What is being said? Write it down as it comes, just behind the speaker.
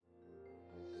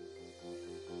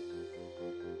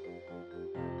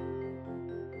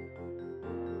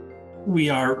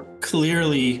We are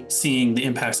clearly seeing the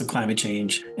impacts of climate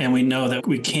change, and we know that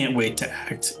we can't wait to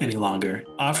act any longer.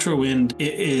 Offshore wind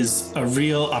is a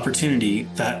real opportunity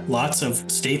that lots of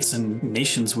states and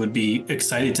nations would be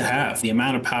excited to have. The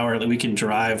amount of power that we can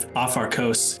drive off our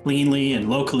coasts cleanly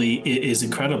and locally is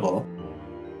incredible.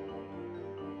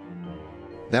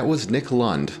 That was Nick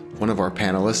Lund, one of our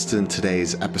panelists in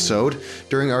today's episode,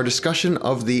 during our discussion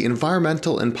of the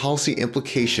environmental and policy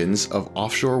implications of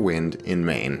offshore wind in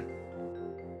Maine.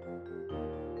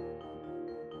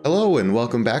 Hello and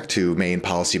welcome back to Maine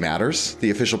Policy Matters,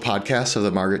 the official podcast of the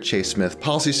Margaret Chase Smith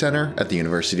Policy Center at the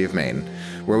University of Maine,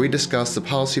 where we discuss the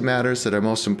policy matters that are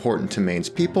most important to Maine's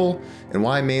people and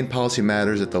why Maine policy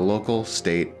matters at the local,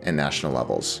 state, and national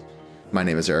levels. My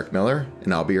name is Eric Miller,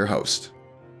 and I'll be your host.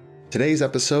 Today's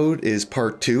episode is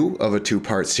part 2 of a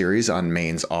 2-part series on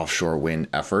Maine's offshore wind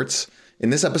efforts. In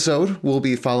this episode, we'll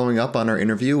be following up on our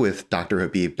interview with Dr.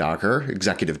 Habib Dagher,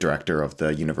 Executive Director of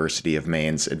the University of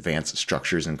Maine's Advanced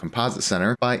Structures and Composite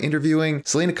Center, by interviewing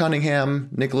Selena Cunningham,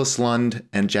 Nicholas Lund,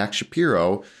 and Jack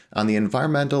Shapiro on the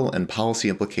environmental and policy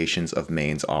implications of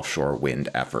Maine's offshore wind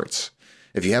efforts.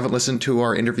 If you haven't listened to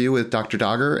our interview with Dr.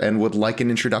 Dagher and would like an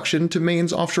introduction to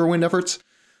Maine's offshore wind efforts,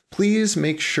 please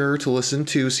make sure to listen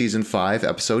to Season 5,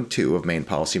 Episode 2 of Maine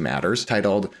Policy Matters,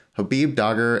 titled Habib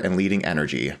Dagher and Leading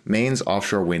Energy, Maine's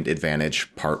Offshore Wind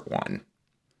Advantage, Part 1.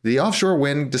 The offshore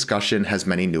wind discussion has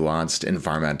many nuanced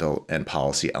environmental and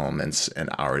policy elements, and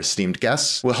our esteemed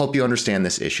guests will help you understand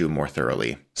this issue more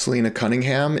thoroughly. Selena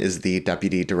Cunningham is the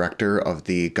Deputy Director of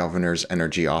the Governor's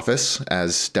Energy Office.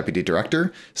 As Deputy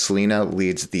Director, Selena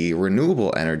leads the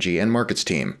Renewable Energy and Markets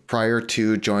team. Prior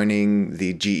to joining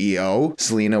the GEO,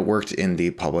 Selena worked in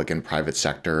the public and private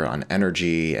sector on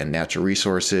energy and natural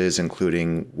resources,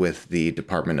 including with the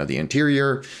Department of the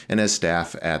Interior and as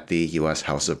staff at the U.S.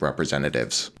 House of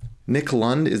Representatives. Nick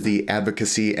Lund is the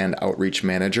Advocacy and Outreach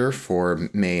Manager for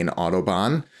Maine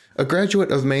Audubon. A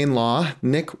graduate of Maine Law,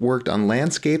 Nick worked on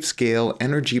landscape-scale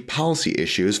energy policy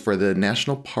issues for the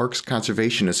National Parks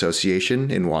Conservation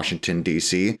Association in Washington,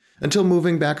 D.C., until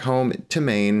moving back home to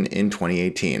Maine in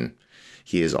 2018.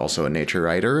 He is also a nature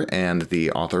writer and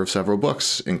the author of several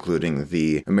books, including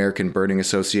the American Birding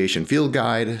Association Field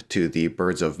Guide to the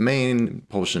Birds of Maine,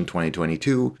 published in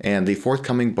 2022, and the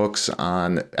forthcoming books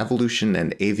on evolution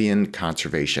and avian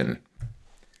conservation.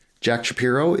 Jack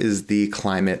Shapiro is the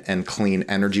Climate and Clean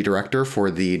Energy Director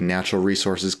for the Natural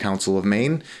Resources Council of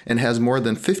Maine and has more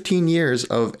than 15 years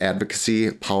of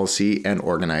advocacy, policy, and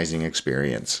organizing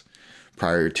experience.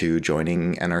 Prior to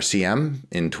joining NRCM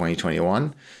in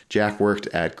 2021, Jack worked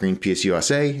at Greenpeace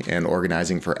USA and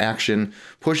Organizing for Action,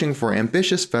 pushing for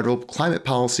ambitious federal climate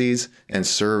policies, and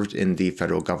served in the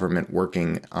federal government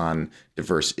working on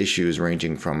diverse issues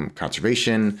ranging from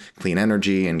conservation, clean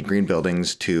energy, and green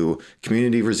buildings to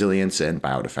community resilience and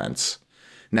biodefense.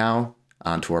 Now,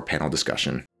 on to our panel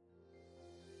discussion.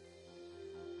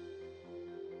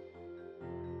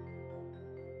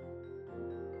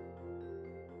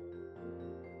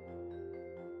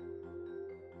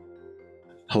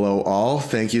 Hello all,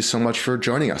 thank you so much for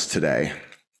joining us today.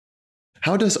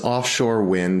 How does offshore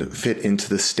wind fit into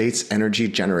the state's energy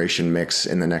generation mix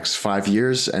in the next 5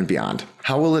 years and beyond?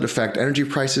 How will it affect energy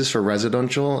prices for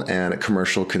residential and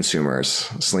commercial consumers?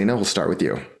 Selena, we'll start with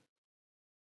you.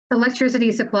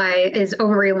 Electricity supply is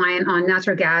over-reliant on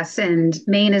natural gas, and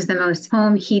Maine is the most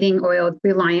home heating oil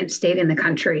reliant state in the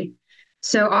country.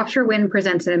 So offshore wind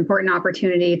presents an important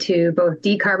opportunity to both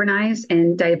decarbonize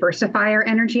and diversify our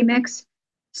energy mix,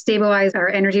 stabilize our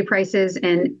energy prices,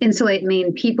 and insulate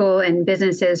Maine people and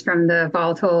businesses from the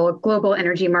volatile global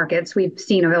energy markets we've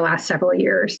seen over the last several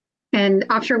years. And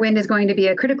offshore wind is going to be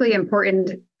a critically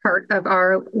important part of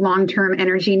our long-term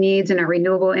energy needs and our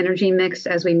renewable energy mix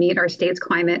as we meet our state's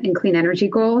climate and clean energy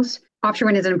goals. Offshore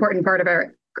wind is an important part of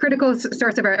our critical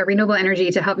source of our renewable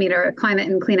energy to help meet our climate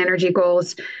and clean energy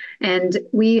goals. And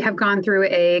we have gone through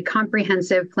a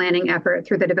comprehensive planning effort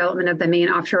through the development of the Maine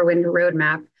Offshore Wind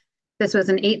Roadmap. This was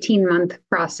an 18-month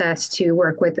process to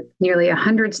work with nearly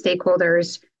 100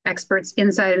 stakeholders, experts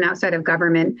inside and outside of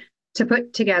government, to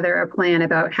put together a plan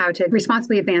about how to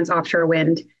responsibly advance offshore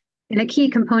wind. And a key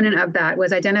component of that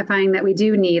was identifying that we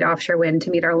do need offshore wind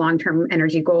to meet our long-term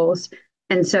energy goals.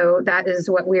 And so that is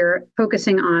what we're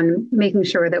focusing on, making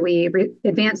sure that we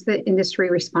advance the industry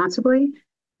responsibly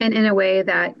and in a way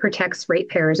that protects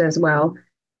ratepayers as well.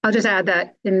 I'll just add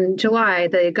that in July,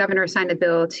 the governor signed a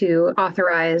bill to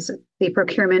authorize the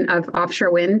procurement of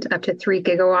offshore wind up to 3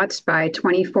 gigawatts by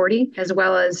 2040, as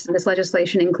well as this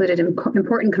legislation included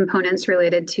important components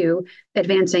related to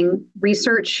advancing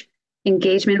research,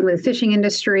 engagement with fishing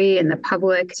industry and the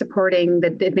public, supporting the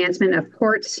advancement of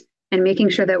ports, and making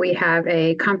sure that we have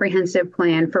a comprehensive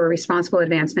plan for responsible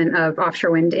advancement of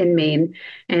offshore wind in Maine.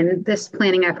 And this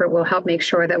planning effort will help make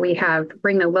sure that we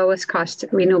bring the lowest cost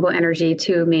renewable energy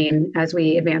to Maine as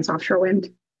we advance offshore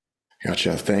wind.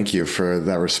 Gotcha. Thank you for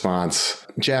that response.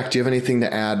 Jack, do you have anything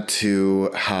to add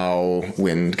to how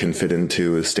wind can fit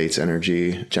into the state's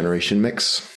energy generation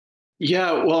mix?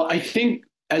 Yeah, well, I think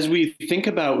as we think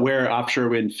about where offshore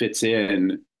wind fits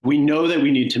in, we know that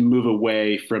we need to move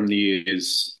away from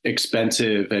these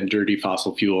expensive and dirty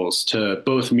fossil fuels to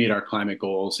both meet our climate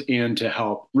goals and to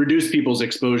help reduce people's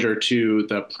exposure to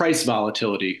the price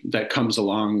volatility that comes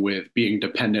along with being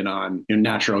dependent on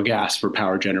natural gas for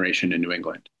power generation in New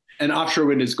England. And offshore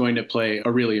wind is going to play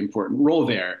a really important role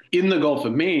there. In the Gulf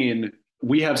of Maine,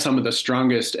 we have some of the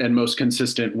strongest and most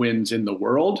consistent winds in the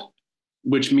world,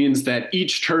 which means that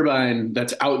each turbine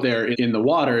that's out there in the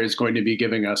water is going to be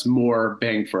giving us more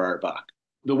bang for our buck.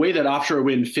 The way that offshore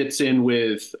wind fits in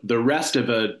with the rest of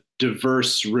a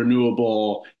diverse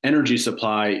renewable energy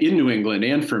supply in New England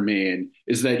and for Maine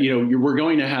is that, we're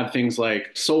going to have things like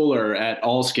solar at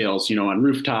all scales, on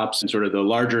rooftops and sort of the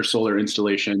larger solar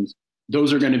installations.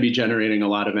 Those are going to be generating a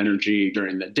lot of energy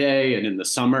during the day and in the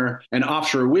summer. And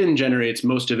offshore wind generates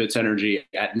most of its energy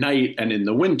at night and in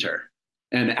the winter.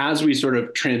 And as we sort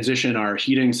of transition our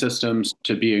heating systems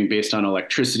to being based on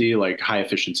electricity, like high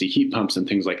efficiency heat pumps and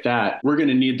things like that, we're going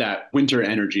to need that winter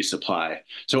energy supply.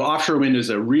 So offshore wind is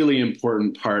a really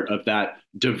important part of that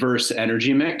diverse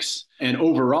energy mix. And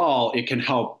overall, it can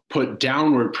help put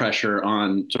downward pressure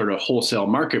on sort of wholesale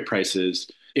market prices.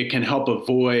 It can help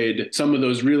avoid some of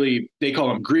those they call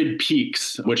them grid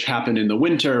peaks, which happen in the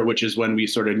winter, which is when we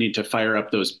sort of need to fire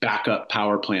up those backup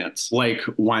power plants like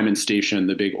Wyman Station,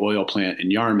 the big oil plant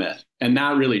in Yarmouth. And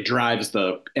that really drives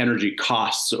the energy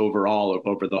costs overall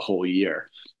over the whole year.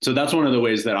 So that's one of the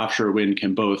ways that offshore wind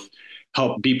can both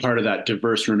help be part of that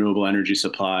diverse renewable energy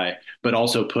supply, but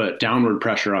also put downward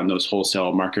pressure on those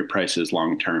wholesale market prices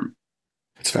long term.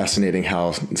 It's fascinating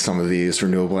how some of these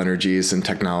renewable energies and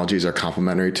technologies are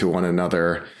complementary to one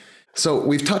another. So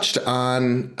we've touched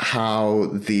on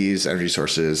how these energy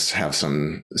sources have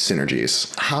some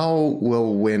synergies. How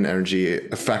will wind energy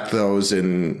affect those?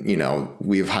 And,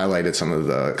 we've highlighted some of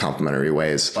the complementary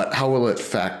ways, but how will it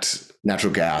affect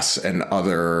natural gas and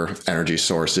other energy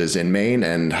sources in Maine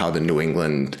and how the New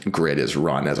England grid is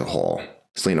run as a whole?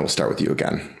 Selena, we'll start with you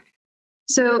again.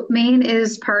 So Maine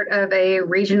is part of a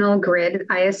regional grid,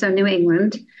 ISO New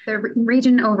England. The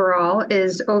region overall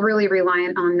is overly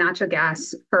reliant on natural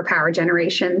gas for power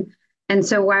generation. And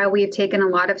so while we've taken a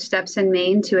lot of steps in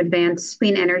Maine to advance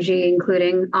clean energy,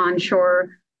 including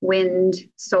onshore wind,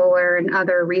 solar, and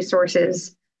other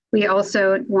resources, we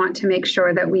also want to make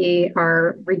sure that we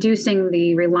are reducing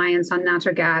the reliance on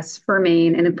natural gas for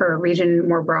Maine and for a region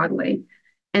more broadly.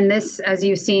 And this, as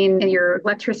you've seen in your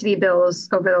electricity bills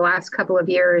over the last couple of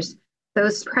years,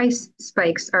 those price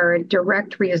spikes are a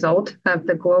direct result of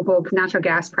the global natural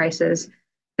gas prices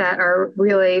that are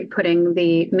really putting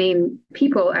the Maine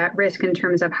people at risk in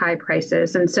terms of high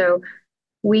prices. And so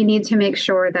we need to make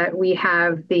sure that we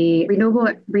have the renewable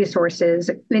resources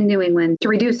in New England to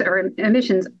reduce our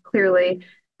emissions clearly,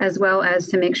 as well as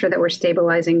to make sure that we're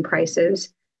stabilizing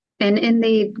prices. And in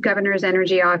the governor's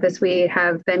energy office, we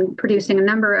have been producing a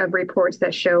number of reports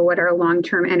that show what our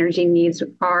long-term energy needs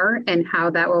are and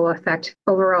how that will affect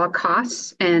overall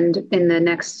costs. And in the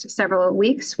next several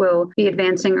weeks, we'll be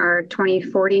advancing our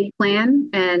 2040 plan,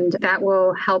 and that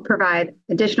will help provide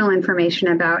additional information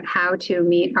about how to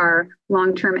meet our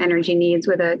long-term energy needs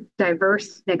with a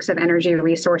diverse mix of energy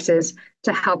resources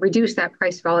to help reduce that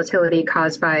price volatility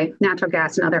caused by natural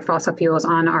gas and other fossil fuels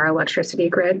on our electricity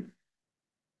grid.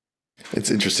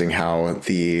 It's interesting how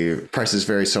the prices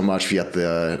vary so much, yet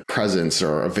the presence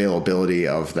or availability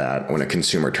of that when a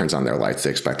consumer turns on their lights, they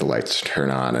expect the lights to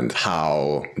turn on, and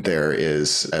how there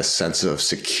is a sense of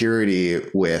security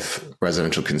with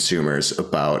residential consumers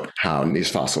about how these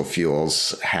fossil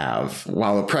fuels have.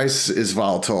 While the price is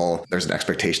volatile, there's an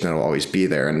expectation that it will always be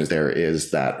there. And there is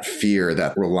that fear,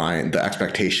 the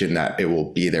expectation that it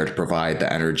will be there to provide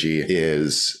the energy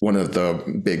is one of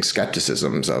the big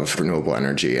skepticisms of renewable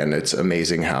energy. And it's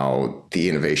amazing how the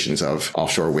innovations of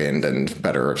offshore wind and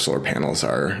better solar panels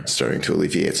are starting to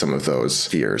alleviate some of those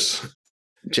fears.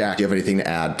 Jack, do you have anything to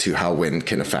add to how wind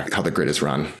can affect how the grid is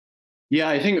run? Yeah,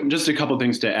 I think just a couple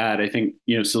things to add. I think,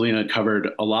 Selena covered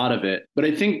a lot of it, but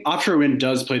I think offshore wind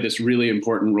does play this really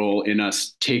important role in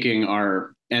us taking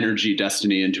our energy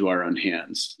destiny into our own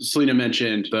hands. Selena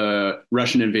mentioned the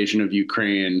Russian invasion of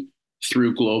Ukraine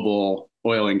threw global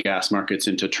oil and gas markets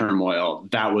into turmoil.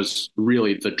 That was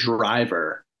really the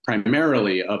driver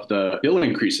primarily of the bill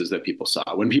increases that people saw.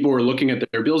 When people were looking at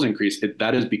their bills increase,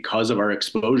 that is because of our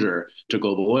exposure to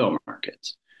global oil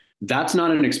markets. That's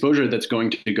not an exposure that's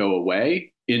going to go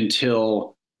away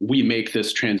until we make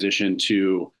this transition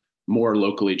to more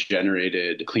locally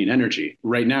generated clean energy.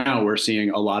 Right now, we're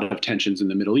seeing a lot of tensions in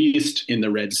the Middle East, in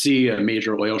the Red Sea, a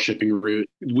major oil shipping route.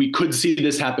 We could see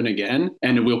this happen again,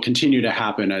 and it will continue to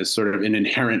happen as sort of an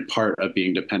inherent part of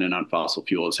being dependent on fossil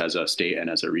fuels as a state and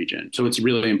as a region. So it's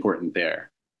really important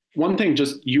there. One thing,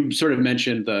 just you sort of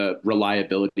mentioned the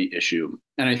reliability issue,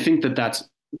 and I think that that's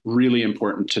really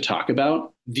important to talk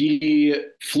about. The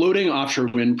floating offshore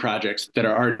wind projects that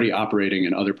are already operating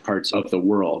in other parts of the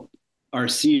world are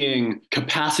seeing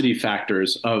capacity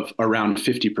factors of around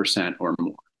 50% or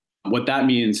more. What that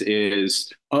means is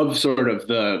of sort of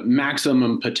the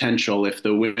maximum potential, if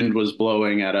the wind was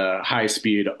blowing at a high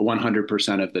speed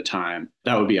 100% of the time,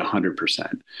 that would be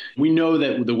 100%. We know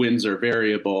that the winds are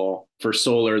variable. For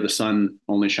solar, the sun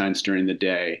only shines during the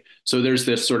day. So there's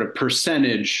this sort of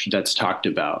percentage that's talked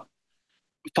about.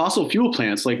 Fossil fuel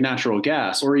plants like natural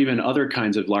gas, or even other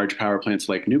kinds of large power plants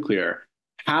like nuclear,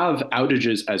 have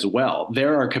outages as well.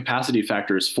 There are capacity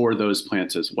factors for those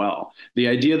plants as well. The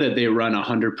idea that they run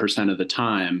 100% of the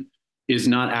time is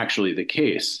not actually the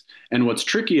case. And what's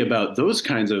tricky about those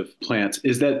kinds of plants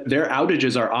is that their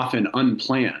outages are often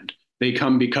unplanned. They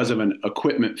come because of an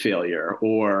equipment failure,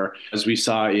 or as we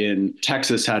saw in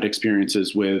Texas had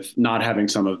experiences with not having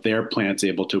some of their plants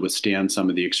able to withstand some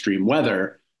of the extreme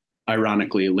weather,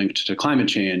 ironically linked to climate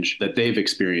change, that they've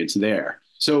experienced there.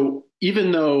 So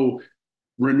even though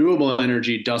renewable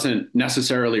energy doesn't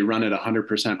necessarily run at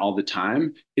 100% all the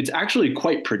time, it's actually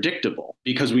quite predictable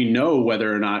because we know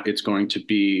whether or not it's going to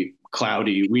be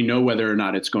cloudy. We know whether or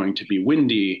not it's going to be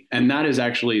windy. And that is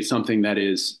actually something that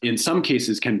is, in some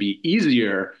cases, can be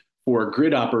easier for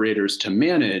grid operators to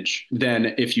manage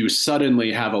than if you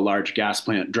suddenly have a large gas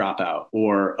plant drop out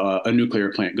or a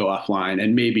nuclear plant go offline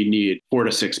and maybe need 4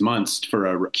 to 6 months for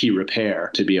a key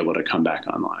repair to be able to come back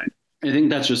online. I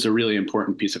think that's just a really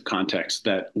important piece of context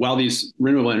that while these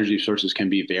renewable energy sources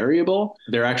can be variable,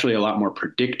 they're actually a lot more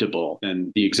predictable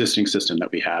than the existing system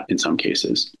that we have in some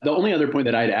cases. The only other point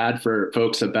that I'd add for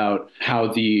folks about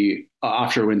how the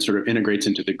offshore wind sort of integrates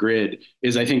into the grid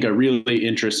is, I think, a really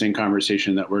interesting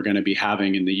conversation that we're going to be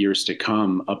having in the years to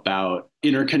come about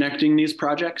interconnecting these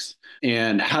projects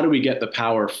and how do we get the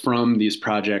power from these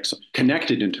projects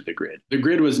connected into the grid. The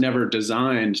grid was never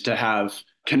designed to have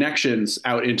connections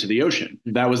out into the ocean.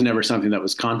 That was never something that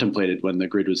was contemplated when the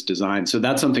grid was designed. So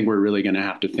that's something we're really going to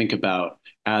have to think about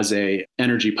as a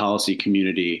energy policy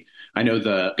community. I know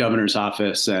the governor's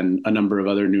office and a number of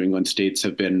other New England states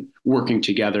have been working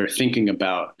together, thinking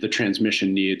about the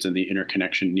transmission needs and the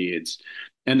interconnection needs.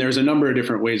 And there's a number of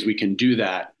different ways we can do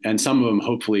that. And some of them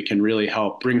hopefully can really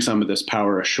help bring some of this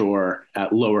power ashore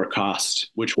at lower cost,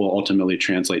 which will ultimately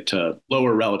translate to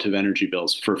lower relative energy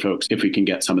bills for folks if we can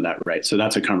get some of that right. So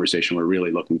that's a conversation we're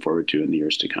really looking forward to in the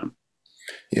years to come.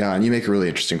 Yeah, and you make a really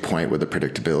interesting point with the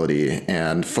predictability,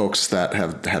 and folks that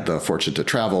have had the fortune to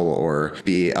travel or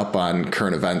be up on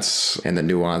current events and the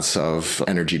nuance of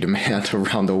energy demand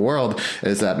around the world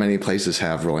is that many places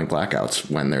have rolling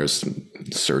blackouts when there's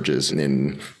surges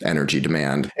in energy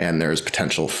demand, and there's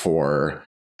potential for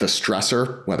the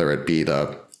stressor, whether it be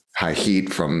the high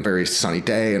heat from a very sunny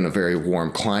day and a very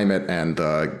warm climate and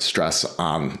the stress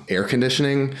on air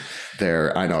conditioning.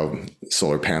 I know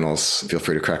solar panels, feel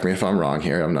free to correct me if I'm wrong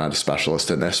here, I'm not a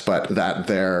specialist in this, but that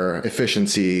their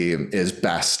efficiency is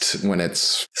best when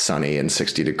it's sunny and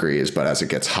 60 degrees, but as it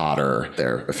gets hotter,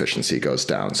 their efficiency goes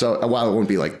down. So while it won't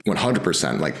be like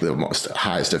 100% like the most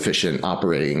highest efficient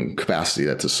operating capacity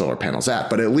that the solar panel's at,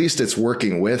 but at least it's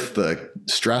working with the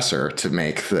stressor to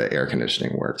make the air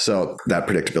conditioning work. So that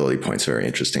predictability point's very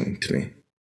interesting to me.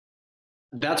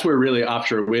 That's where really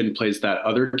offshore wind plays that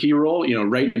other key role. You know,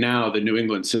 right now, the New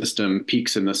England system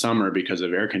peaks in the summer because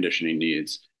of air conditioning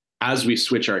needs. As we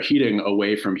switch our heating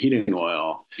away from heating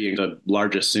oil, being the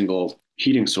largest single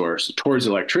heating source, towards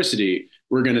electricity,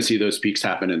 we're going to see those peaks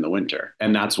happen in the winter.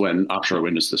 And that's when offshore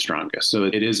wind is the strongest. So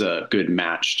it is a good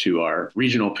match to our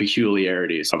regional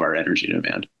peculiarities of our energy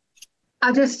demand.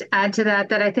 I'll just add to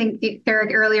that I think,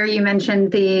 Eric, earlier you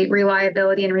mentioned the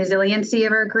reliability and resiliency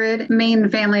of our grid. Maine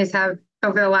families have,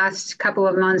 over the last couple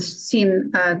of months, seen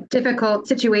a difficult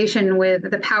situation with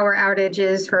the power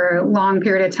outages for a long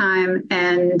period of time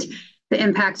and the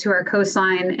impact to our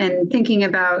coastline, and thinking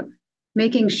about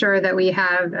making sure that we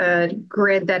have a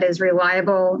grid that is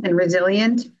reliable and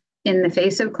resilient in the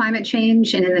face of climate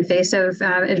change and in the face of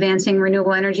advancing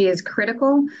renewable energy is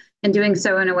critical, and doing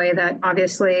so in a way that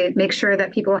obviously makes sure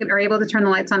that people are able to turn the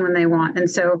lights on when they want. And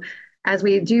so as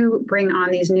we do bring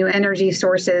on these new energy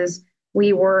sources,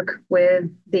 we work with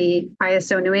the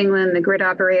ISO New England, the grid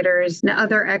operators, and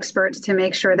other experts to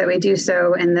make sure that we do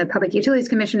so. And the Public Utilities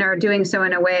Commission are doing so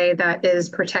in a way that is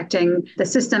protecting the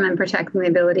system and protecting the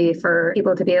ability for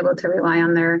people to be able to rely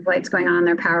on their lights going on,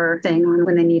 their power staying on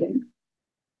when they need it.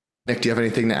 Nick, do you have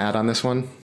anything to add on this one?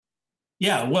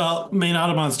 Yeah, well, Maine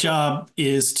Audubon's job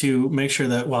is to make sure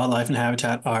that wildlife and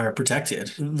habitat are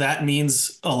protected. That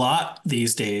means a lot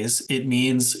these days. It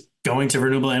means going to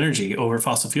renewable energy over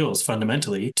fossil fuels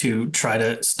fundamentally to try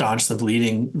to staunch the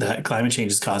bleeding that climate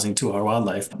change is causing to our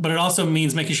wildlife. But it also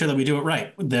means making sure that we do it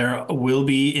right. There will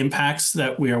be impacts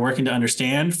that we are working to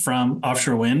understand from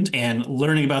offshore wind, and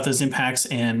learning about those impacts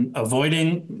and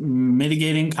avoiding,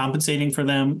 mitigating, compensating for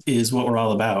them is what we're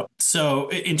all about. So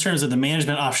in terms of the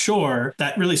management offshore,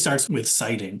 that really starts with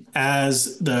siting.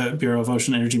 As the Bureau of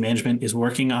Ocean Energy Management is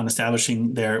working on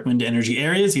establishing their wind energy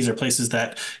areas, these are places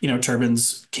that,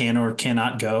 turbines can or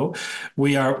cannot go.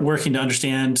 We are working to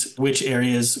understand which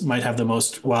areas might have the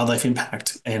most wildlife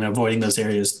impact and avoiding those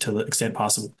areas to the extent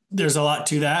possible. There's a lot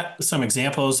to that. Some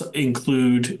examples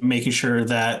include making sure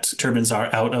that turbines are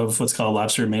out of what's called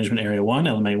Lobster Management Area 1,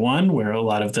 LMA 1, where a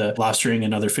lot of the lobstering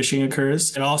and other fishing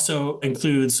occurs. It also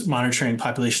includes monitoring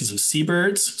populations of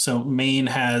seabirds. So Maine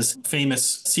has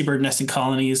famous seabird nesting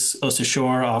colonies close to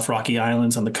shore off rocky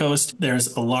islands on the coast.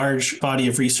 There's a large body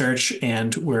of research,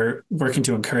 and we're working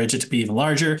to encourage it to be even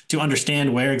larger, to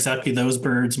understand where exactly those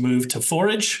birds move to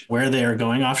forage, where they are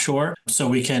going offshore, so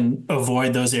we can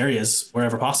avoid those areas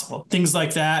wherever possible. Things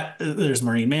like that. There's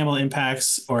marine mammal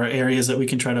impacts or areas that we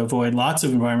can try to avoid. Lots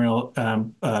of environmental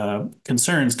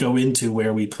concerns go into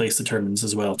where we place the turbines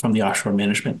as well from the offshore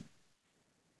management.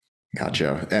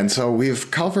 Gotcha. And so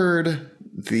we've covered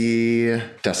the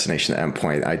destination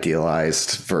endpoint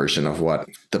idealized version of what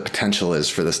the potential is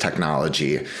for this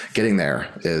technology. Getting there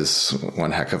is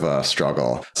one heck of a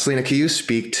struggle. Selena, can you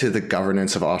speak to the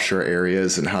governance of offshore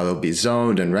areas and how they'll be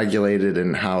zoned and regulated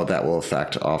and how that will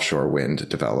affect offshore wind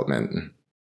development?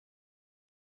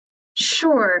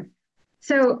 Sure.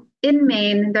 So in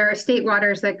Maine, there are state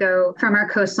waters that go from our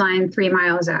coastline 3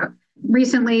 miles out.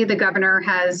 Recently, the governor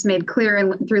has made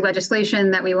clear through legislation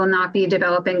that we will not be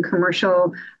developing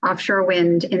commercial offshore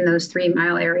wind in those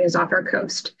 3-mile areas off our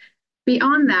coast.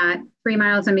 Beyond that, 3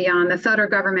 miles and beyond, the federal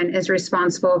government is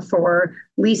responsible for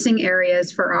leasing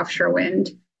areas for offshore wind.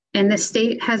 And the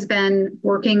state has been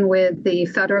working with the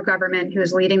federal government, who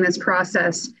is leading this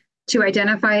process, to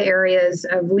identify areas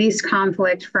of least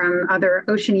conflict from other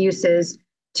ocean uses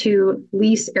to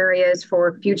lease areas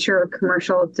for future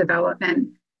commercial development.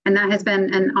 And that has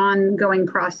been an ongoing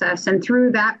process. And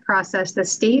through that process, the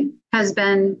state has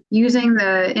been using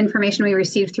the information we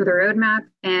received through the roadmap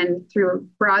and through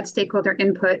broad stakeholder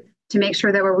input to make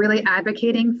sure that we're really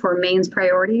advocating for Maine's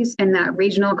priorities in that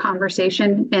regional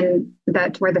conversation, and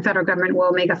that where the federal government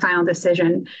will make a final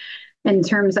decision in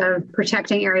terms of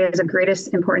protecting areas of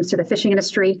greatest importance to the fishing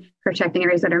industry, protecting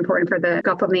areas that are important for the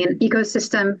Gulf of Maine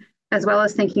ecosystem, as well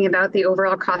as thinking about the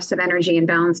overall cost of energy and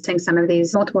balancing some of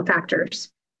these multiple factors.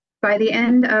 By the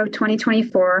end of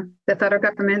 2024, the federal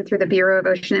government, through the Bureau of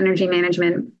Ocean Energy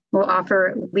Management, will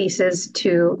offer leases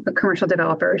to commercial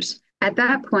developers. At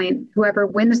that point, whoever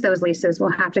wins those leases will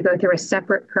have to go through a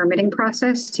separate permitting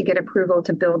process to get approval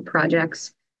to build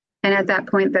projects. And at that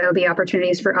point, there will be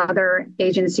opportunities for other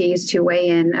agencies to weigh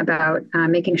in about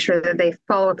making sure that they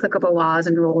follow applicable laws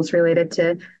and rules related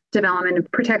to development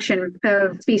and protection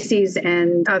of species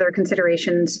and other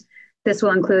considerations. This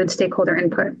will include stakeholder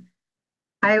input.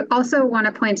 I also want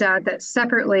to point out that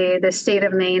separately, the state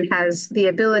of Maine has the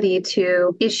ability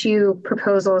to issue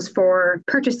proposals for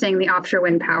purchasing the offshore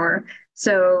wind power.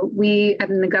 So we,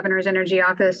 in the governor's energy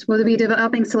office, will be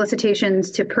developing solicitations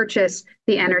to purchase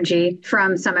the energy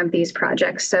from some of these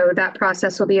projects. So that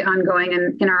process will be ongoing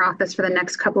in our office for the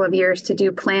next couple of years to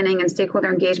do planning and stakeholder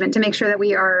engagement to make sure that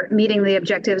we are meeting the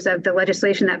objectives of the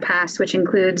legislation that passed, which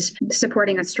includes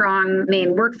supporting a strong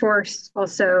Maine workforce,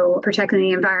 also protecting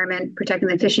the environment, protecting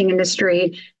the fishing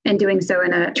industry, and doing so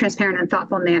in a transparent and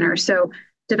thoughtful manner. So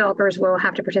developers will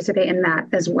have to participate in that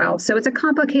as well. So it's a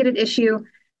complicated issue,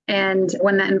 and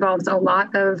one that involves a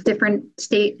lot of different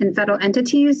state and federal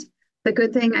entities. The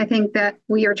good thing I think that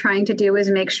we are trying to do is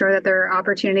make sure that there are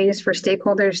opportunities for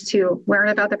stakeholders to learn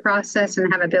about the process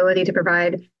and have ability to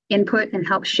provide input and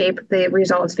help shape the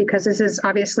results, because this is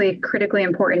obviously critically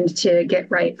important to get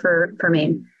right for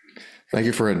Maine. Thank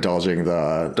you for indulging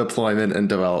the deployment and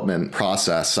development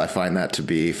process. I find that to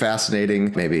be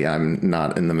fascinating. Maybe I'm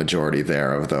not in the majority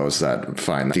there of those that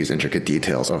find these intricate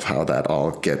details of how that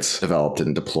all gets developed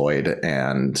and deployed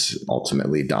and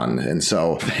ultimately done. And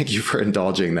so thank you for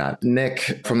indulging that.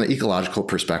 Nick, from the ecological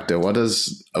perspective, what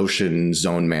does ocean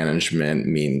zone management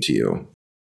mean to you?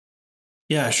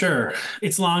 Yeah, sure.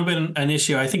 It's long been an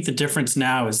issue. I think the difference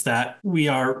now is that we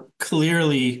are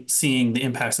clearly seeing the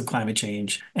impacts of climate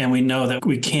change, and we know that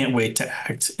we can't wait to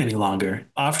act any longer.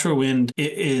 Offshore wind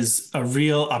is a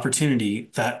real opportunity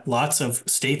that lots of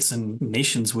states and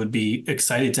nations would be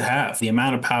excited to have. The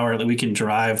amount of power that we can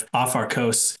drive off our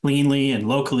coasts cleanly and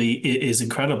locally is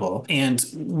incredible. And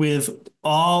with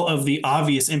all of the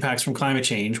obvious impacts from climate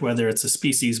change, whether it's the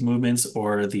species movements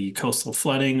or the coastal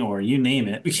flooding or you name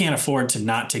it, we can't afford to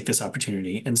not take this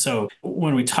opportunity. And so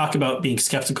when we talk about being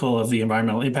skeptical of the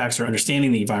environmental impacts or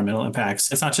understanding the environmental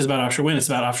impacts, it's not just about offshore wind, it's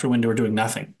about offshore wind or doing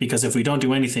nothing. Because if we don't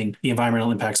do anything, the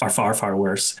environmental impacts are far, far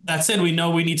worse. That said, we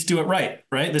know we need to do it right?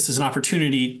 This is an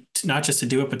opportunity not just to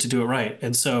do it, but to do it right.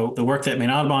 And so the work that Maine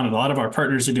Audubon and a lot of our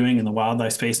partners are doing in the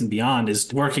wildlife space and beyond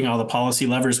is working all the policy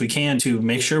levers we can to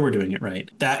make sure we're doing it right.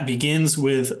 That begins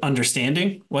with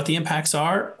understanding what the impacts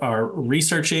are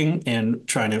researching and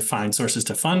trying to find sources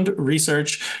to fund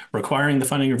research, requiring the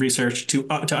funding of research to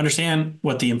understand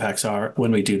what the impacts are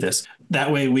when we do this. That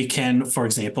way we can, for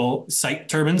example, site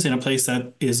turbines in a place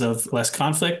that is of less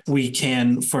conflict. We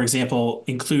can, for example,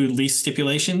 include lease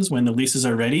stipulations when the leases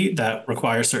are ready that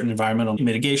require certain environmental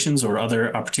mitigations or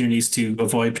other opportunities to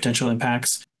avoid potential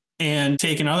impacts. And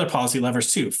taking other policy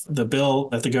levers too. The bill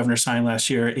that the governor signed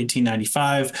last year,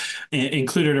 1895,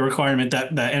 included a requirement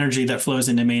that the energy that flows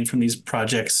into Maine from these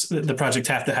projects, the projects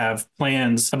have to have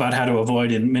plans about how to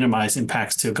avoid and minimize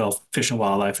impacts to Gulf fish and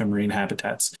wildlife and marine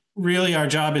habitats. Really, our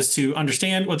job is to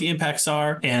understand what the impacts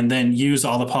are and then use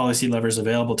all the policy levers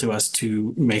available to us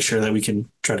to make sure that we can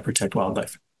try to protect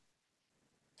wildlife.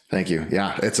 Thank you.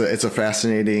 Yeah, it's a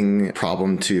fascinating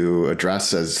problem to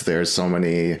address as there's so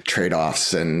many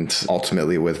trade-offs and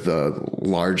ultimately with the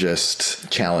largest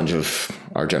challenge of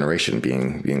our generation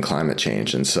being climate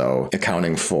change. And so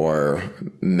accounting for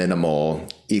minimal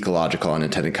ecological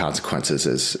unintended consequences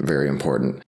is very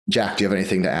important. Jack, do you have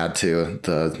anything to add to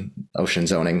the ocean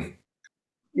zoning?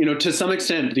 To some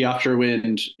extent, the offshore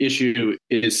wind issue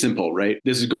is simple, right?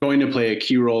 This is going to play a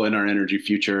key role in our energy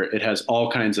future. It has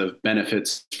all kinds of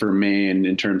benefits for Maine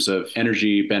in terms of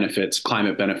energy benefits,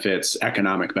 climate benefits,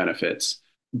 economic benefits.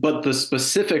 But the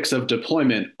specifics of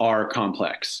deployment are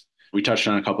complex. We touched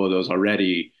on a couple of those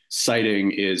already.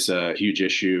 Siting is a huge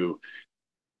issue.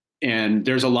 And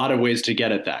there's a lot of ways to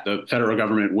get at that. The federal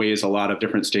government weighs a lot of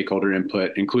different stakeholder input,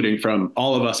 including from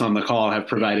all of us on the call have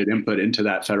provided input into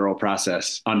that federal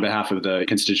process on behalf of the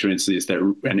constituencies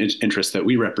and interests that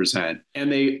we represent.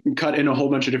 And they cut in a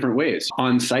whole bunch of different ways.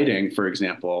 On siting, for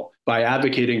example, by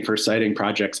advocating for siting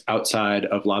projects outside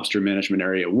of Lobster Management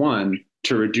Area 1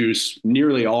 to reduce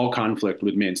nearly all conflict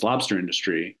with Maine's lobster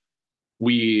industry,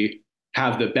 we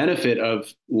have the benefit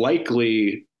of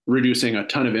likely reducing a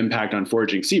ton of impact on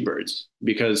foraging seabirds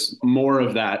because more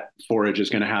of that forage is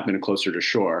going to happen closer to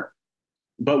shore.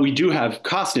 But we do have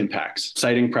cost impacts.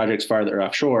 Siting projects farther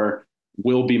offshore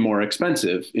will be more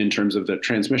expensive in terms of the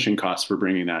transmission costs for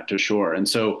bringing that to shore. And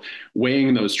so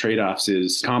weighing those trade-offs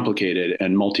is complicated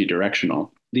and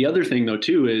multi-directional. The other thing, though,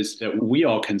 too, is that we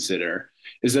all consider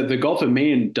is that the Gulf of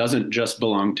Maine doesn't just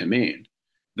belong to Maine.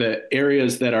 The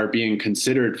areas that are being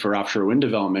considered for offshore wind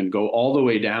development go all the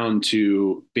way down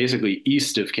to basically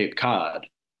east of Cape Cod.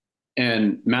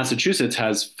 And Massachusetts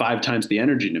has 5 times the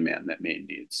energy demand that Maine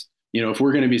needs. If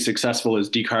we're going to be successful as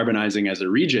decarbonizing as a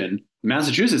region,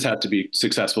 Massachusetts has to be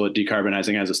successful at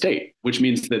decarbonizing as a state, which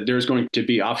means that there's going to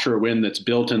be offshore wind that's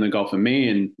built in the Gulf of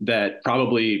Maine that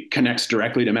probably connects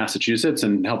directly to Massachusetts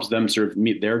and helps them sort of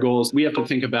meet their goals. We have to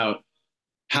think about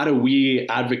how do we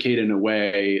advocate in a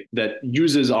way that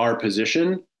uses our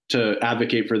position to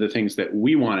advocate for the things that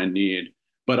we want and need,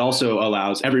 but also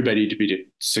allows everybody to be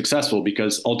successful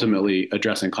because ultimately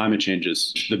addressing climate change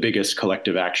is the biggest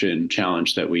collective action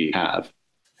challenge that we have.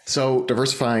 So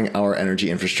diversifying our energy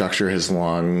infrastructure has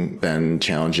long been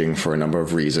challenging for a number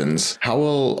of reasons. How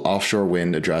will offshore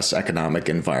wind address economic,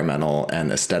 environmental,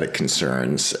 and aesthetic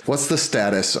concerns? What's the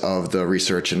status of the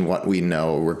research and what we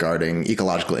know regarding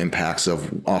ecological impacts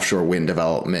of offshore wind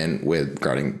development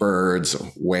regarding birds,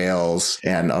 whales,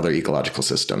 and other ecological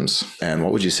systems? And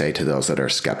what would you say to those that are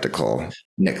skeptical?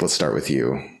 Nick, let's start with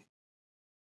you.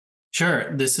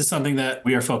 Sure. This is something that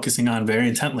we are focusing on very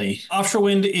intently. Offshore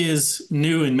wind is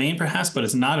new in Maine, perhaps, but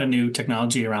it's not a new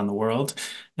technology around the world.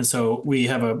 And so we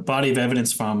have a body of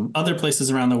evidence from other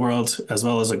places around the world, as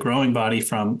well as a growing body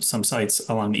from some sites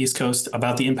along the East Coast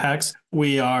about the impacts.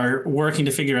 We are working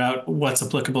to figure out what's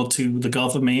applicable to the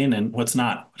Gulf of Maine and what's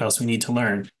not, what else we need to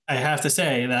learn. I have to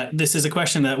say that this is a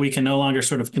question that we can no longer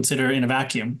sort of consider in a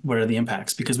vacuum. What are the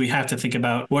impacts? Because we have to think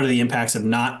about what are the impacts of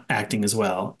not acting as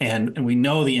well. And we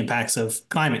know the impacts of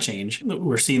climate change.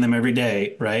 We're seeing them every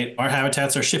day, right? Our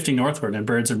habitats are shifting northward and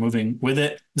birds are moving with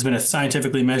it. There's been a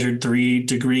scientifically measured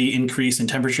 3-degree increase in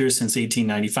temperatures since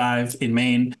 1895 in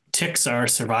Maine. Ticks are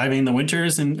surviving the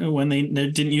winters and when they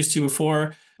didn't used to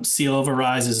before. Sea level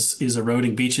rise is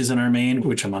eroding beaches in our Maine,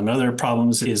 which among other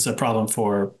problems is a problem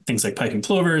for things like piping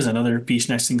plovers and other beach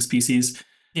nesting species.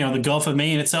 The Gulf of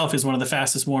Maine itself is one of the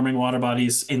fastest warming water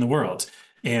bodies in the world.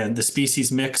 And the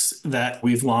species mix that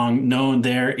we've long known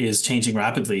there is changing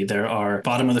rapidly. There are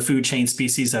bottom of the food chain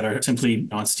species that are simply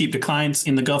on steep declines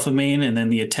in the Gulf of Maine. And then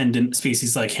the attendant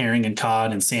species like herring and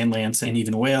cod and sand lance and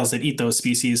even whales that eat those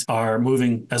species are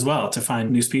moving as well to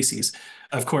find new species.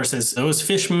 Of course, as those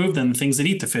fish move, then the things that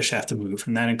eat the fish have to move.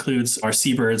 And that includes our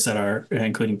seabirds that are,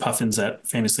 including puffins that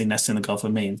famously nest in the Gulf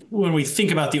of Maine. When we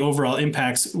think about the overall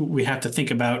impacts, we have to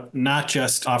think about not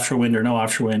just offshore wind or no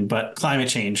offshore wind, but climate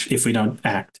change if we don't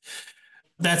act.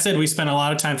 That said, we spent a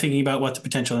lot of time thinking about what the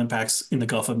potential impacts in the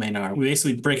Gulf of Maine are. We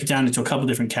basically break it down into a couple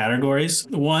different categories.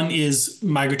 One is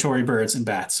migratory birds and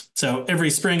bats. So every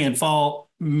spring and fall,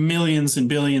 millions and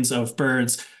billions of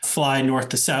birds fly north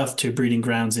to south to breeding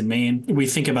grounds in Maine. We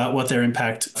think about what their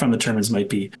impact from the turbines might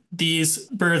be. These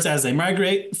birds, as they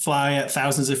migrate, fly at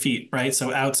thousands of feet, right?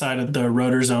 So outside of the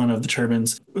rotor zone of the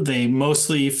turbines, they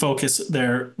mostly focus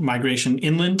their migration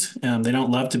inland. They don't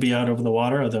love to be out over the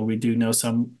water, although we do know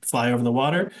some fly over the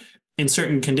water. In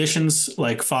certain conditions,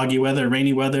 like foggy weather,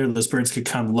 rainy weather, those birds could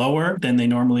come lower than they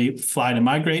normally fly to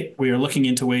migrate. We are looking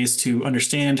into ways to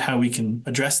understand how we can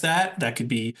address that. That could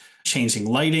be changing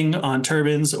lighting on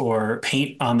turbines or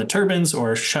paint on the turbines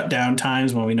or shut down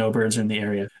times when we know birds are in the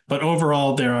area. But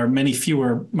overall, there are many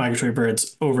fewer migratory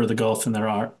birds over the Gulf than there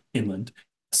are inland.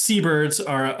 Seabirds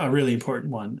are a really important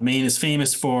one. Maine is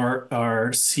famous for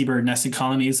our seabird nesting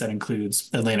colonies. That includes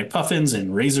Atlantic puffins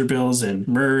and razorbills and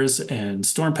murres and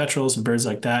storm petrels and birds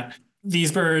like that.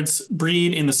 These birds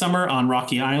breed in the summer on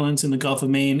rocky islands in the Gulf of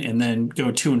Maine and then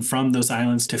go to and from those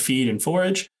islands to feed and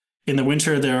forage. In the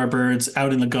winter, there are birds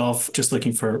out in the Gulf just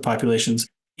looking for populations.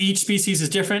 Each species is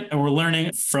different, and we're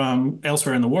learning from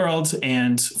elsewhere in the world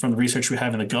and from the research we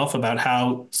have in the Gulf about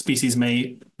how species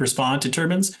may respond to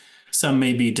turbines. Some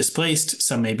may be displaced,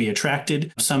 some may be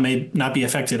attracted, some may not be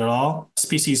affected at all.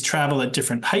 Species travel at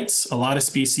different heights. A lot of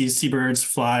species, seabirds,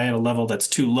 fly at a level that's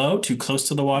too low, too close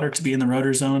to the water to be in the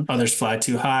rotor zone. Others fly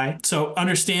too high. So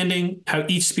understanding how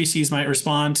each species might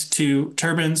respond to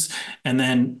turbines and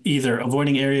then either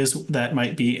avoiding areas that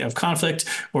might be of conflict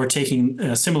or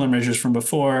taking similar measures from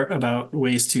before about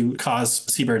ways to cause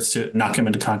seabirds to not come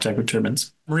into contact with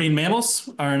turbines. Marine mammals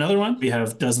are another one. We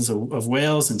have dozens of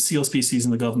whales and seal species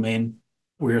in the Gulf of Maine.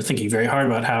 We're thinking very hard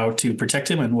about how to protect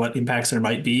them and what impacts there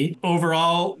might be.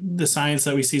 Overall, the science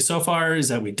that we see so far is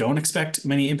that we don't expect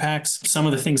many impacts. Some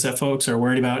of the things that folks are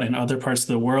worried about in other parts of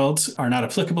the world are not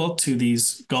applicable to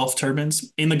these Gulf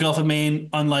turbines. In the Gulf of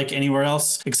Maine, unlike anywhere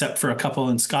else, except for a couple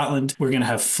in Scotland, we're going to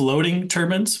have floating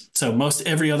turbines. So most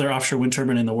every other offshore wind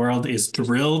turbine in the world is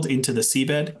drilled into the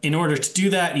seabed. In order to do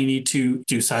that, you need to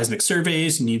do seismic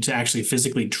surveys. You need to actually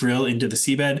physically drill into the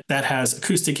seabed. That has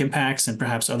acoustic impacts and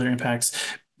perhaps other impacts.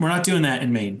 We're not doing that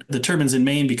in Maine. The turbines in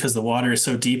Maine, because the water is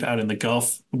so deep out in the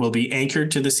Gulf, will be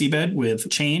anchored to the seabed with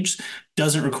chains.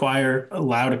 Doesn't require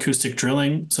loud acoustic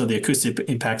drilling, so the acoustic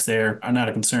impacts there are not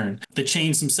a concern. The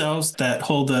chains themselves that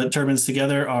hold the turbines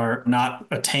together are not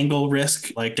a tangle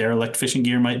risk like derelict fishing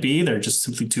gear might be. They're just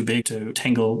simply too big to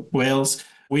tangle whales.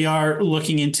 We are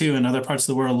looking into, in other parts of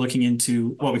the world, looking into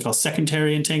what we call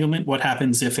secondary entanglement. What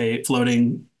happens if a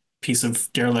floating piece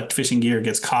of derelict fishing gear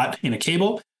gets caught in a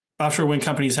cable? Offshore wind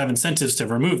companies have incentives to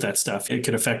remove that stuff. It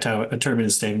could affect how a turbine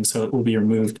is staying, so it will be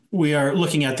removed. We are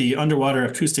looking at the underwater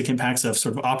acoustic impacts of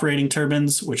sort of operating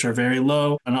turbines, which are very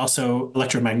low, and also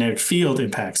electromagnetic field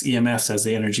impacts, EMFs, as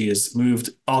the energy is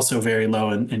moved, also very low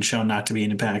and shown not to be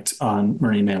an impact on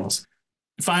marine mammals.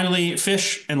 Finally,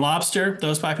 fish and lobster,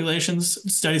 those populations,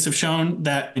 studies have shown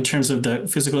that in terms of the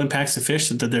physical impacts of fish,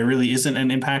 that there really isn't an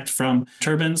impact from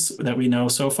turbines that we know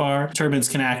so far. Turbines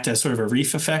can act as sort of a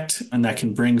reef effect, and that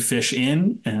can bring fish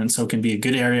in, and so can be a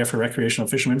good area for recreational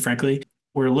fishermen, frankly.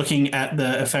 We're looking at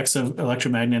the effects of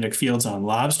electromagnetic fields on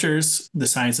lobsters. The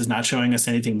science is not showing us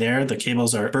anything there. The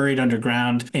cables are buried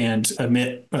underground and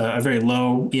emit a very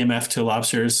low EMF to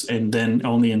lobsters, and then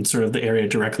only in sort of the area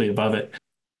directly above it.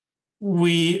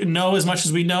 We know as much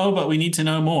as we know, but we need to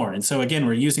know more. And so again,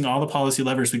 we're using all the policy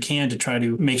levers we can to try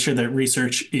to make sure that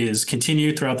research is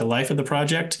continued throughout the life of the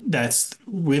project. That's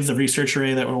with the research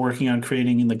array that we're working on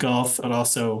creating in the Gulf, but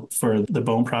also for the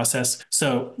BOEM process.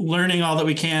 So learning all that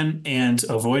we can and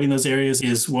avoiding those areas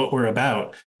is what we're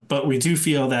about. But we do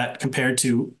feel that compared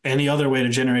to any other way to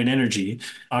generate energy,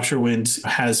 offshore wind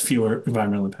has fewer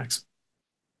environmental impacts.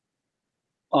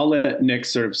 I'll let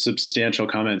Nick's sort of substantial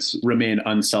comments remain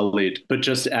unsullied, but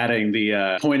just adding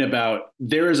the point about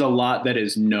there is a lot that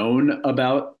is known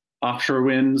about offshore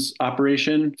wind's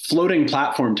operation. Floating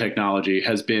platform technology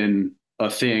has been a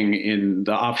thing in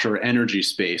the offshore energy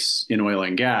space in oil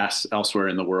and gas elsewhere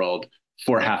in the world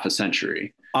for half a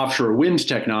century. Offshore wind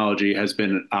technology has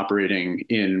been operating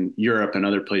in Europe and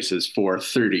other places for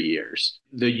 30 years.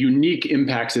 The unique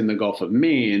impacts in the Gulf of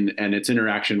Maine and its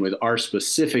interaction with our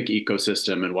specific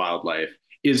ecosystem and wildlife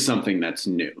is something that's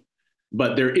new.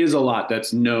 But there is a lot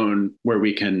that's known where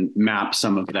we can map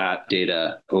some of that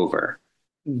data over.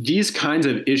 These kinds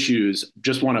of issues,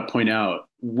 just want to point out,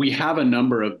 we have a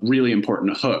number of really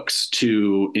important hooks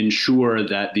to ensure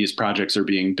that these projects are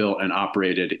being built and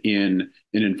operated in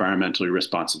an environmentally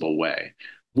responsible way.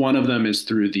 One of them is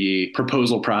through the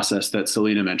proposal process that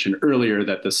Selena mentioned earlier,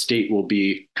 that the state will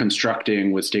be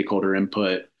constructing with stakeholder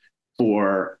input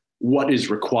for what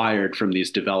is required from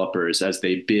these developers as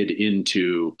they bid in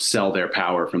to sell their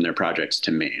power from their projects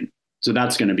to Maine. So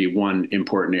that's going to be one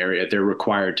important area. They're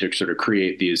required to sort of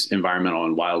create these environmental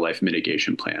and wildlife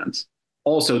mitigation plans.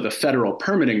 Also, the federal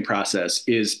permitting process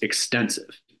is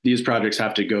extensive. These projects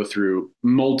have to go through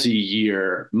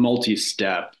multi-year,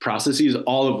 multi-step processes,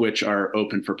 all of which are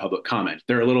open for public comment.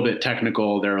 They're a little bit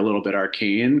technical, they're a little bit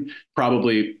arcane.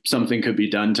 Probably something could be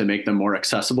done to make them more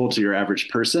accessible to your average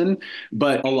person.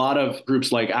 But a lot of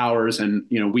groups like ours, and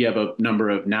we have a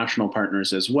number of national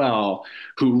partners as well,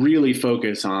 who really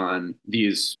focus on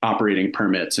these operating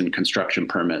permits and construction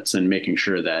permits and making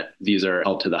sure that these are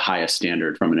held to the highest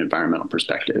standard from an environmental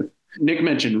perspective. Nick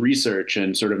mentioned research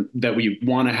and sort of that we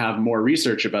want to have more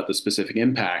research about the specific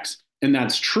impacts. And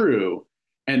that's true.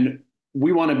 And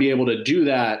we want to be able to do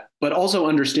that, but also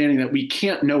understanding that we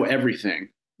can't know everything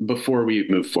before we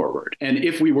move forward. And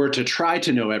if we were to try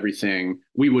to know everything,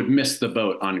 we would miss the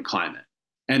boat on climate.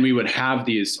 And we would have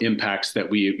these impacts that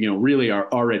we really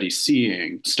are already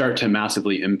seeing start to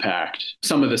massively impact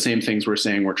some of the same things we're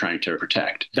saying we're trying to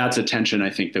protect. That's a tension I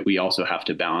think that we also have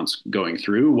to balance going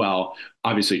through, while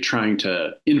obviously trying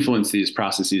to influence these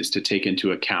processes to take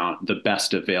into account the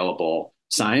best available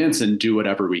science and do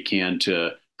whatever we can to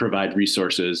provide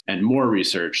resources and more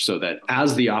research so that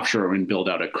as the offshore wind build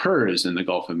out occurs in the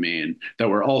Gulf of Maine, that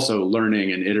we're also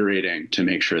learning and iterating to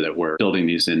make sure that we're building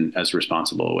these in as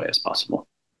responsible a way as possible.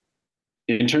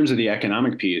 In terms of the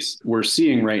economic piece, we're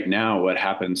seeing right now what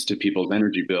happens to people's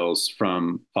energy bills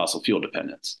from fossil fuel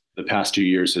dependence. The past 2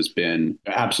 years has been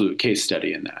an absolute case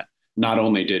study in that. Not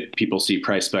only did people see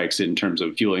price spikes in terms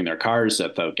of fueling their cars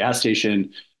at the gas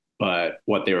station, but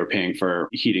what they were paying for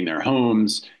heating their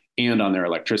homes and on their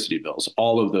electricity bills.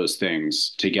 All of those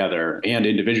things together and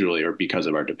individually are because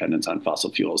of our dependence on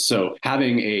fossil fuels. So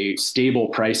having a stable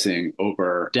pricing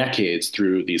over decades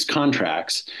through these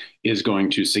contracts is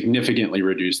going to significantly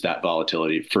reduce that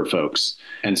volatility for folks.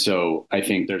 And so I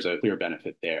think there's a clear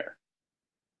benefit there.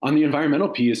 On the environmental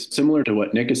piece, similar to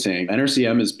what Nick is saying,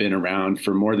 NRCM has been around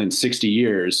for more than 60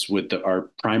 years with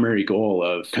our primary goal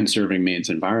of conserving Maine's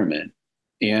environment.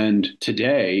 And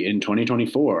today, in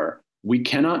 2024, we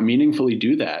cannot meaningfully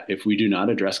do that if we do not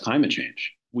address climate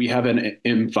change. We have an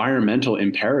environmental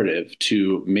imperative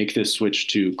to make this switch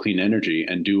to clean energy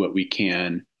and do what we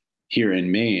can here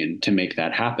in Maine to make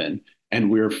that happen.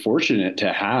 And we're fortunate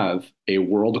to have a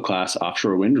world-class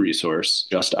offshore wind resource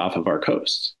just off of our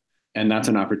coasts. And that's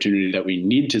an opportunity that we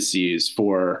need to seize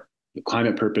for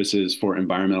climate purposes, for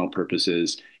environmental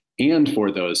purposes, and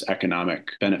for those economic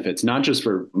benefits, not just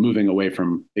for moving away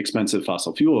from expensive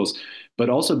fossil fuels, but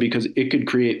also because it could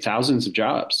create thousands of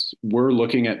jobs. We're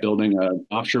looking at building an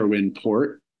offshore wind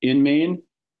port in Maine,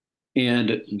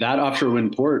 and that offshore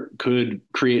wind port could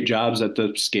create jobs at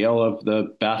the scale of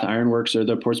the Bath Iron Works or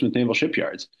the Portsmouth Naval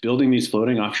Shipyards. Building these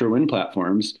floating offshore wind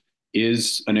platforms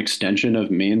is an extension of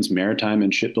Maine's maritime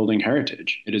and shipbuilding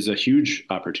heritage. It is a huge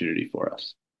opportunity for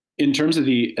us. In terms of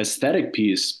the aesthetic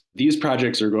piece, these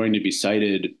projects are going to be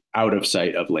sited out of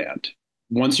sight of land.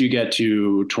 Once you get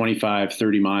to 25,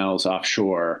 30 miles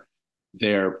offshore,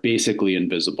 they're basically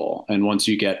invisible. And once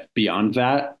you get beyond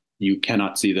that, you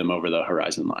cannot see them over the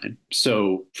horizon line.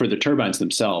 So for the turbines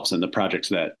themselves and the projects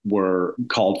that were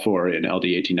called for in LD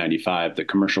 1895, the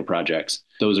commercial projects,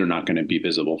 those are not going to be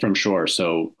visible from shore.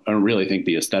 So I don't really think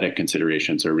the aesthetic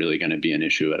considerations are really going to be an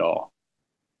issue at all.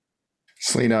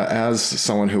 Selena, as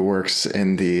someone who works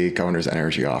in the governor's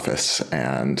energy office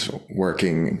and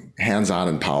working hands-on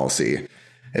in policy,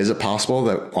 is it possible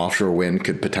that offshore wind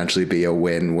could potentially be a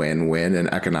win-win-win in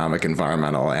economic,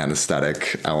 environmental, and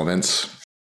aesthetic elements?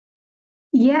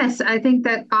 Yes, I think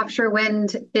that offshore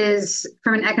wind is,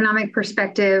 from an economic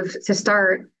perspective to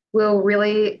start, will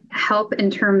really help in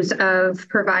terms of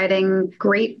providing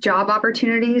great job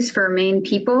opportunities for Maine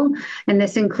people. And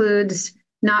this includes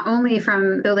not only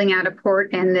from building out a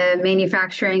port and the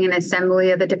manufacturing and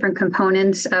assembly of the different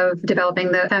components of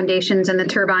developing the foundations and the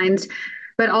turbines,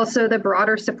 but also the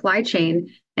broader supply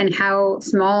chain and how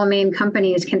small Maine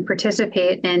companies can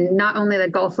participate in not only the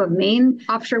Gulf of Maine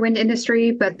offshore wind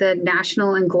industry, but the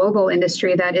national and global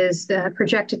industry that is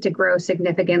projected to grow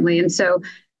significantly. And so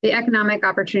the economic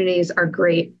opportunities are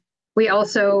great. We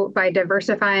also, by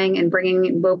diversifying and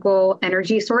bringing local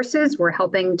energy sources, we're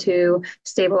helping to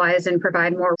stabilize and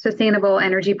provide more sustainable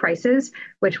energy prices,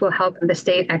 which will help the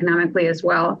state economically as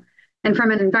well. And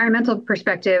from an environmental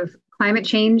perspective, climate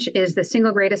change is the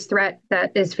single greatest threat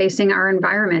that is facing our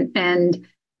environment. And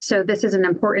so this is an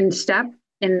important step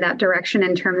in that direction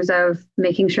in terms of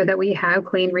making sure that we have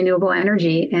clean, renewable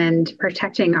energy and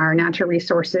protecting our natural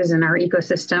resources and our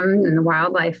ecosystem and the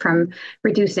wildlife from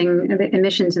reducing the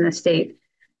emissions in the state.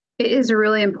 It is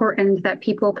really important that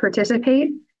people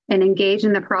participate and engage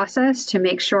in the process to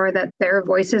make sure that their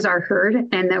voices are heard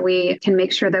and that we can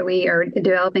make sure that we are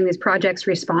developing these projects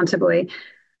responsibly.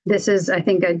 This is, I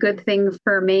think, a good thing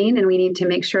for Maine, and we need to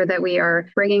make sure that we are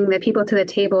bringing the people to the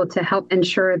table to help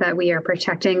ensure that we are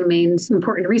protecting Maine's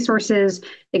important resources,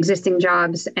 existing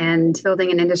jobs, and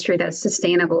building an industry that's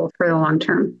sustainable for the long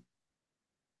term.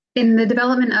 In the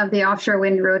development of the offshore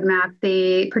wind roadmap,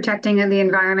 the protecting of the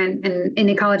environment and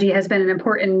ecology has been an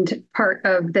important part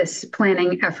of this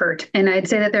planning effort. And I'd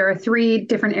say that there are three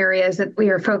different areas that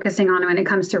we are focusing on when it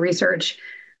comes to research.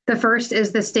 The first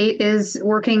is the state is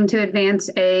working to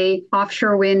advance a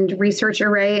offshore wind research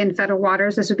array in federal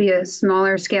waters. This would be a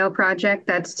smaller scale project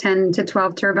that's 10 to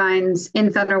 12 turbines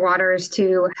in federal waters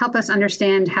to help us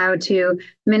understand how to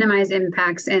minimize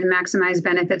impacts and maximize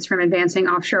benefits from advancing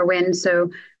offshore wind.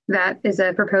 So that is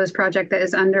a proposed project that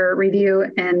is under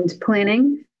review and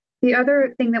planning. The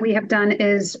other thing that we have done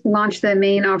is launch the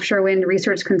Maine Offshore Wind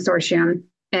Research Consortium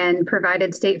and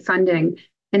provided state funding.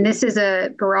 And this is a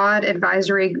broad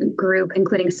advisory group,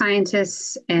 including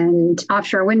scientists and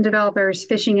offshore wind developers,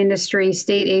 fishing industry,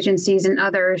 state agencies, and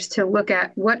others to look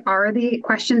at what are the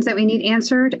questions that we need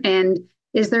answered and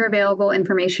is there available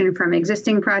information from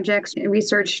existing projects,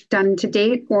 research done to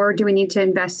date, or do we need to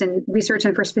invest in research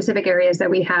and for specific areas that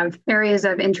we have areas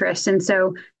of interest? And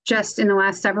so just in the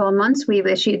last several months, we've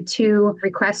issued 2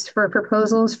 requests for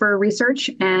proposals for research,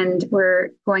 and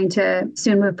we're going to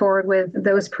soon move forward with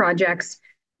those projects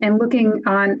and looking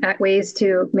at ways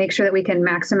to make sure that we can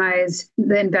maximize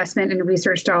the investment in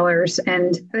research dollars.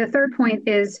 And the third point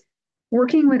is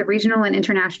working with regional and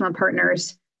international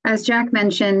partners. As Jack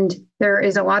mentioned, there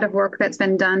is a lot of work that's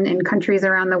been done in countries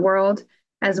around the world,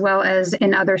 as well as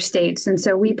in other states. And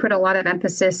so we put a lot of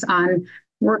emphasis on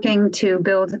working to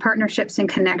build partnerships and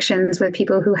connections with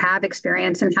people who have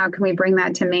experience and how can we bring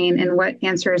that to Maine and what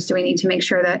answers do we need to make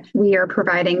sure that we are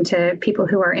providing to people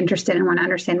who are interested and want to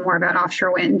understand more about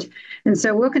offshore wind. And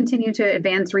so we'll continue to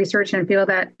advance research and feel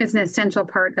that it's an essential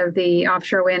part of the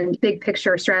offshore wind big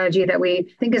picture strategy that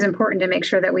we think is important to make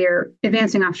sure that we are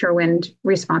advancing offshore wind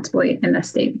responsibly in the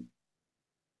state.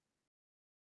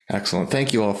 Excellent.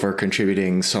 Thank you all for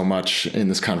contributing so much in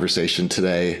this conversation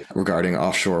today regarding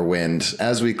offshore wind.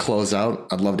 As we close out,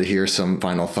 I'd love to hear some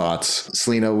final thoughts.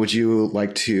 Selena, would you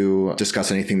like to discuss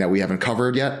anything that we haven't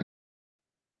covered yet?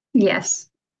 Yes.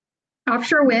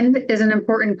 Offshore wind is an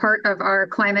important part of our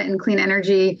climate and clean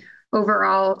energy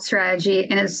overall strategy,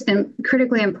 and it's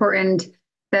critically important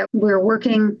that we're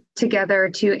working together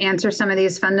to answer some of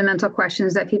these fundamental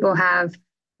questions that people have,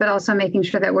 but also making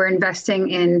sure that we're investing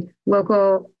in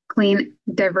local, clean,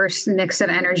 diverse mix of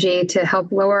energy to help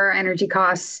lower our energy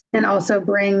costs and also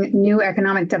bring new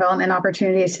economic development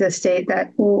opportunities to the state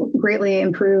that will greatly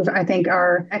improve, I think,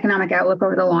 our economic outlook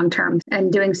over the long term,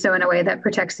 and doing so in a way that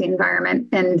protects the environment.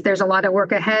 And there's a lot of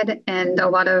work ahead and a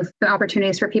lot of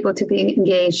opportunities for people to be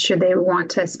engaged should they want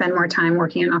to spend more time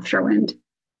working in offshore wind.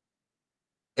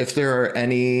 If there are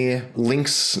any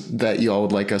links that you all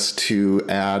would like us to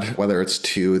add, whether it's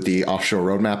to the offshore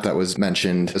roadmap that was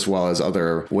mentioned, as well as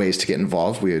other ways to get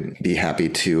involved, we'd be happy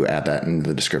to add that in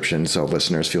the description. So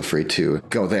listeners, feel free to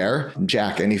go there.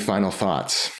 Jack, any final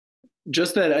thoughts?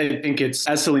 Just that I think it's,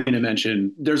 as Selena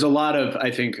mentioned, there's a lot of, I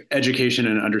think, education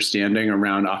and understanding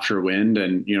around offshore wind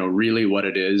and, really what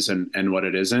it is and what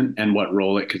it isn't and what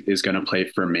role it is going to play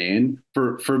for Maine.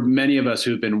 For many of us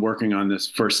who've been working on this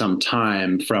for some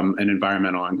time from an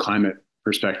environmental and climate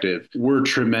perspective, we're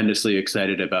tremendously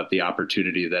excited about the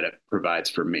opportunity that it provides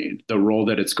for Maine, the role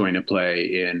that it's going to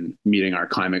play in meeting our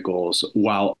climate goals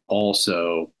while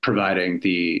also providing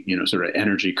the, sort of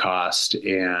energy cost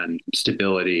and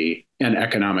stability and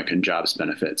economic and jobs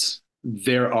benefits.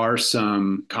 There are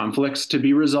some conflicts to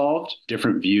be resolved,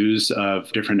 different views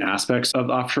of different aspects of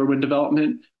offshore wind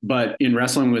development. But in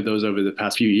wrestling with those over the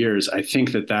past few years, I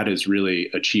think that is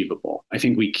really achievable. I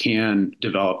think we can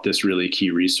develop this really key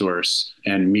resource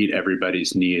and meet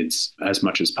everybody's needs as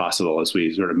much as possible as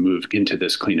we sort of move into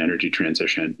this clean energy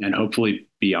transition and hopefully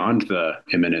beyond the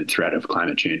imminent threat of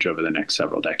climate change over the next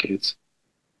several decades.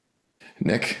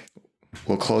 Nick,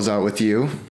 we'll close out with you.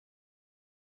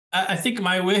 I think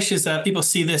my wish is that people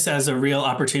see this as a real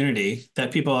opportunity,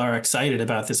 that people are excited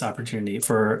about this opportunity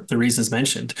for the reasons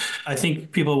mentioned. I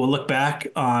think people will look back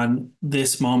on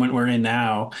this moment we're in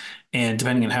now, and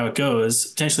depending on how it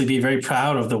goes, potentially be very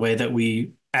proud of the way that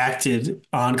we acted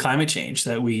on climate change,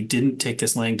 that we didn't take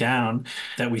this laying down,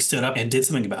 that we stood up and did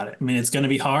something about it. I mean, it's going to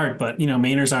be hard, but,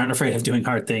 Mainers aren't afraid of doing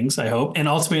hard things, I hope. And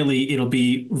ultimately, it'll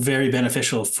be very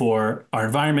beneficial for our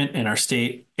environment and our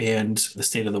state and the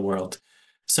state of the world.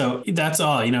 So that's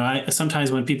all. Sometimes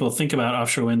when people think about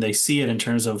offshore wind, they see it in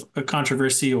terms of a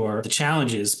controversy or the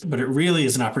challenges, but it really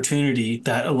is an opportunity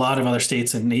that a lot of other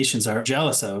states and nations are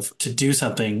jealous of to do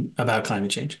something about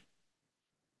climate change.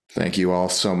 Thank you all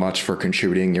so much for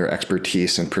contributing your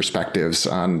expertise and perspectives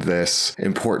on this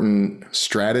important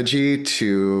strategy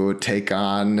to take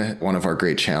on one of our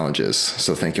great challenges.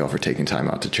 So thank you all for taking time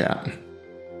out to chat.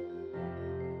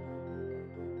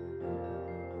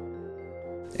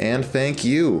 And thank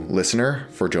you, listener,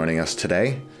 for joining us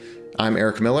today. I'm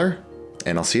Eric Miller,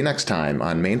 and I'll see you next time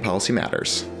on Maine Policy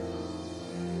Matters.